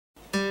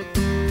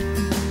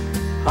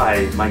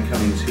Hi, Mike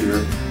Cummings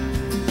here.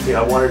 Hey,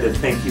 I wanted to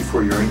thank you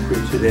for your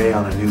inquiry today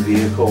on a new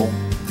vehicle.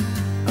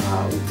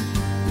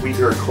 We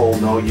here at Cole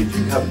know you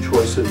do have a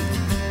choice of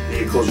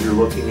vehicles you're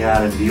looking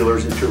at and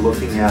dealers that you're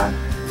looking at,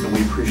 and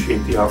we appreciate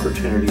the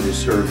opportunity to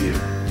serve you.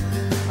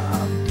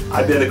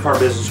 I've been in the car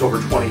business over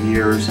 20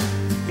 years,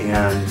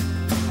 and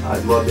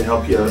I'd love to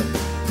help you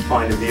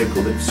find a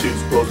vehicle that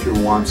suits both your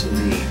wants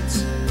and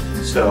needs.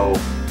 So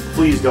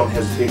please don't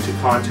hesitate to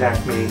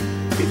contact me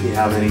if you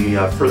have any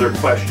further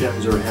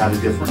questions or have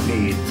a different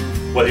need.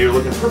 Whether you're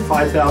looking for a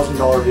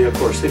 $5,000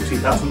 vehicle or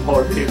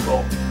 $60,000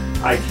 vehicle,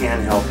 I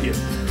can help you.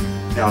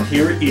 Now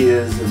here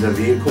is the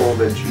vehicle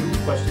that you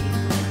requested.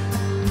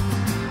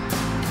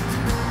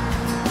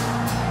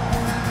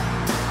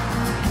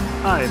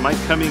 Hi, Mike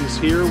Cummings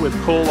here with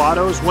Cole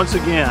Autos. Once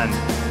again,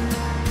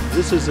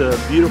 this is a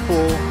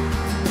beautiful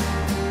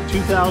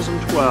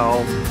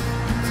 2012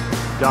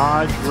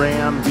 Dodge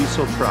Ram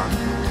diesel truck.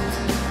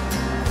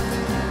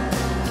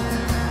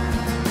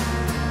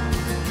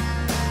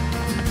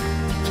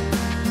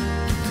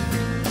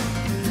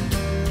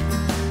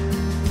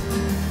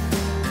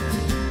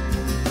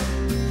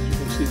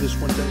 This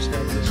one does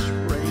have the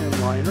spray and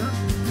liner.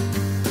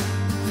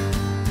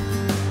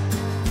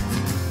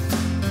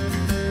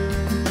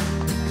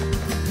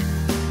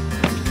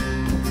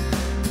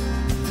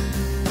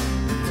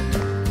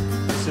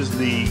 This is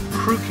the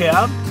crew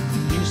cab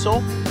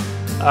diesel.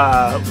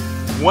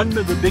 One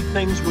of the big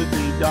things with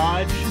the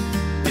Dodge,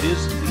 it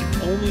is the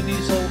only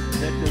diesel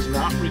that does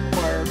not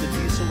require the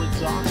diesel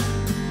exhaust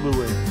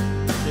fluid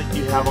that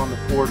you have on the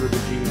Ford or the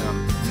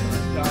GM.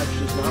 Dodge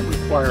does not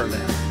require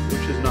that,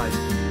 which is nice.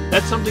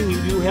 That's something you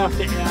do have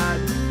to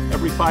add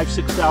every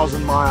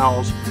 5,000–6,000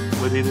 miles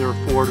with either a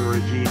Ford or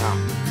a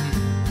GM.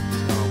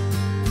 So,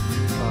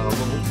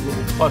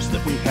 little plus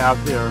that we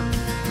have there.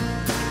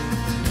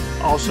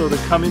 Also, the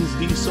Cummins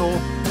diesel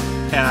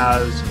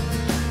has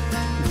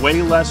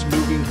way less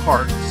moving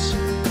parts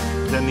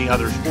than the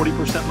others,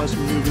 40% less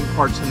moving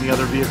parts than the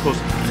other vehicles.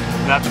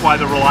 And that's why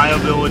the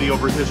reliability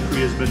over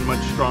history has been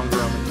much stronger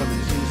on the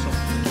Cummins diesel.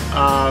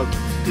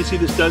 You see,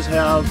 this does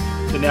have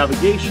the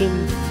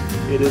navigation.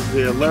 It is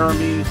the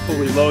Laramie,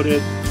 fully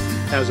loaded,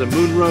 has a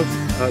moonroof.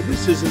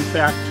 This is in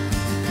fact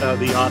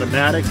the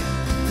automatic.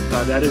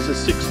 That is a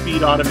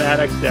 6-speed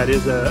automatic. That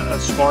is a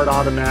smart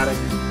automatic.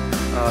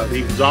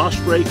 The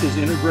exhaust brake is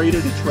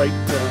integrated. It's right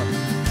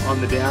on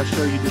the dash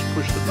there. You just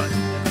push the button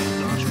and the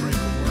exhaust brake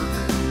will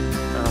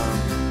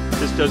work.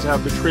 This does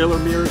have the trailer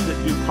mirrors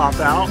that do pop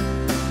out,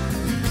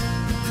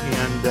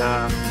 and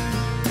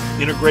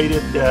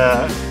integrated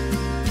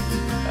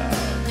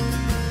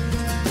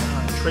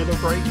trailer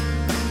brake.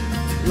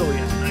 Really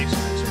is a nice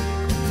vehicle.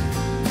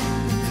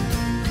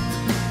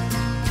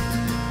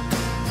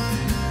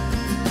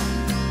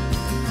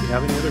 If you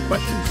have any other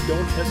questions,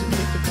 don't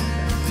hesitate to call.